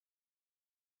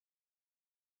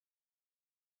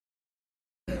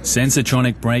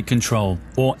Sensotronic Brake Control,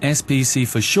 or SBC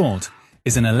for short,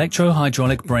 is an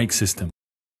electrohydraulic brake system.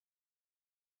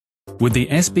 With the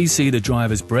SBC, the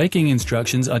driver's braking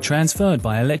instructions are transferred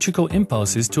by electrical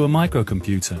impulses to a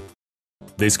microcomputer.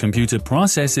 This computer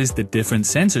processes the different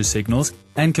sensor signals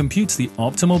and computes the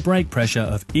optimal brake pressure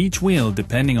of each wheel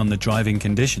depending on the driving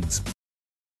conditions.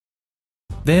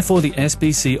 Therefore, the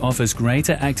SBC offers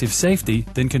greater active safety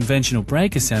than conventional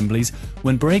brake assemblies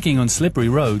when braking on slippery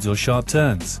roads or sharp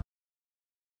turns.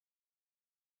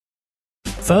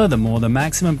 Furthermore, the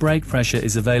maximum brake pressure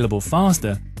is available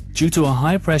faster due to a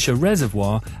high-pressure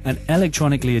reservoir and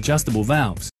electronically adjustable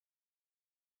valves.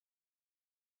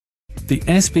 The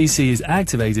SBC is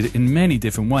activated in many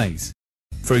different ways,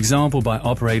 for example by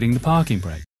operating the parking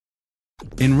brake.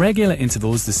 In regular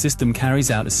intervals, the system carries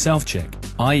out a self-check,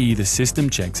 i.e. the system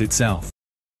checks itself.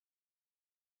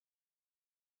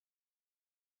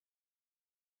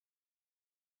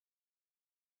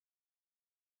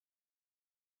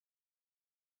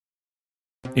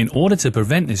 In order to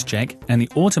prevent this check and the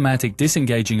automatic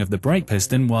disengaging of the brake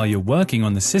piston while you're working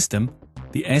on the system,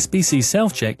 the SBC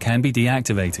self-check can be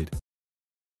deactivated.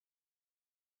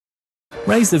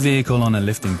 Raise the vehicle on a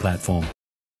lifting platform.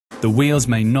 The wheels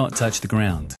may not touch the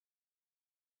ground.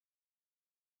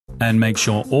 And make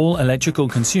sure all electrical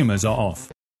consumers are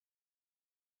off.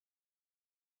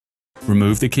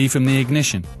 Remove the key from the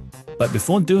ignition, but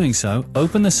before doing so,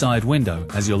 open the side window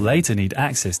as you'll later need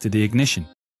access to the ignition.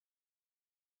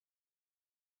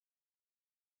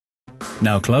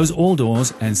 Now close all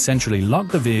doors and centrally lock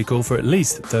the vehicle for at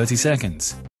least 30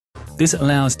 seconds. This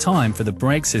allows time for the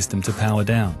brake system to power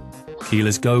down.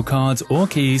 Keyless go cards or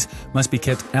keys must be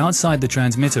kept outside the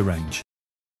transmitter range.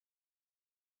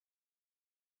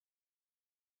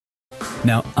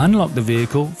 Now unlock the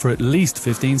vehicle for at least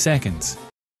 15 seconds.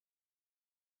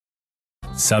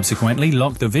 Subsequently,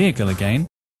 lock the vehicle again.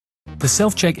 The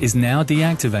self-check is now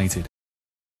deactivated.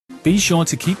 Be sure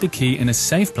to keep the key in a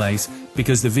safe place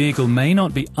because the vehicle may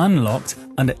not be unlocked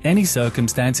under any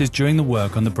circumstances during the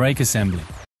work on the brake assembly.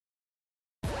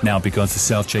 Now, because the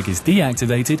self-check is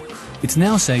deactivated, it's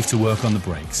now safe to work on the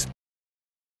brakes.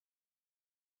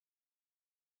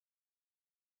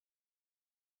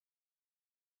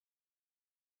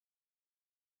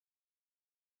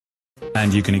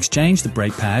 And you can exchange the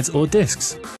brake pads or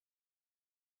discs.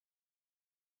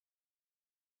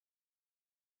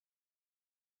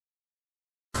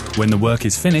 When the work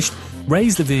is finished,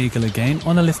 raise the vehicle again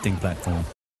on a lifting platform.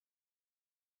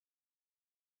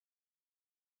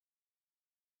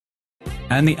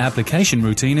 And the application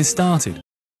routine is started.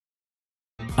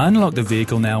 Unlock the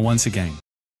vehicle now once again.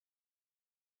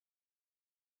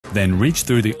 Then reach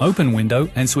through the open window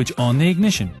and switch on the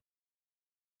ignition.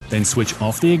 Then switch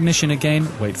off the ignition again,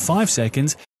 wait 5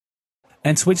 seconds,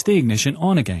 and switch the ignition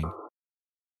on again.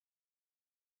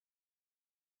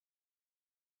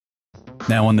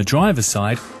 Now on the driver's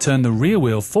side, turn the rear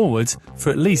wheel forwards for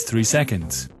at least 3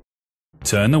 seconds.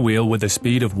 Turn the wheel with a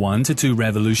speed of 1 to 2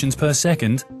 revolutions per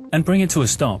second and bring it to a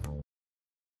stop.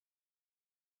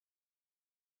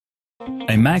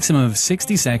 A maximum of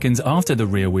 60 seconds after the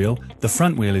rear wheel, the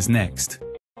front wheel is next.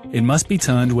 It must be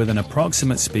turned with an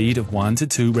approximate speed of 1 to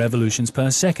 2 revolutions per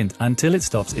second until it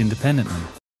stops independently.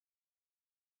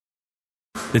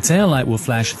 The tail light will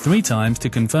flash 3 times to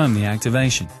confirm the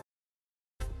activation.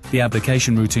 The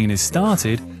application routine is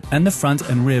started and the front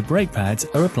and rear brake pads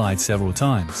are applied several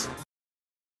times.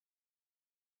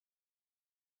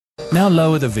 Now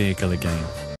lower the vehicle again.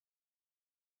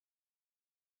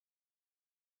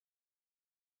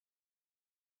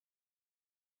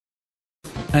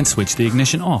 And switch the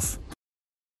ignition off.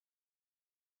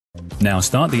 Now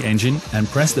start the engine and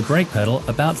press the brake pedal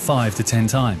about 5 to 10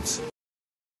 times.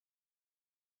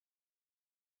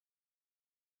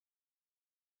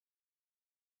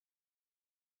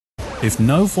 If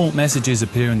no fault messages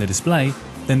appear in the display,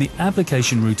 then the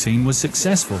application routine was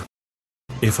successful.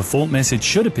 If a fault message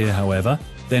should appear, however,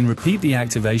 then repeat the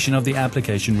activation of the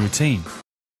application routine.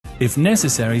 If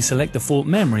necessary, select the fault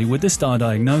memory with the star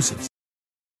diagnosis.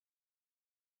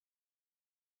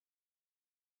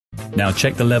 Now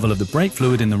check the level of the brake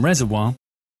fluid in the reservoir.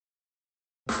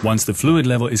 Once the fluid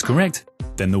level is correct,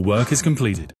 then the work is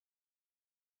completed.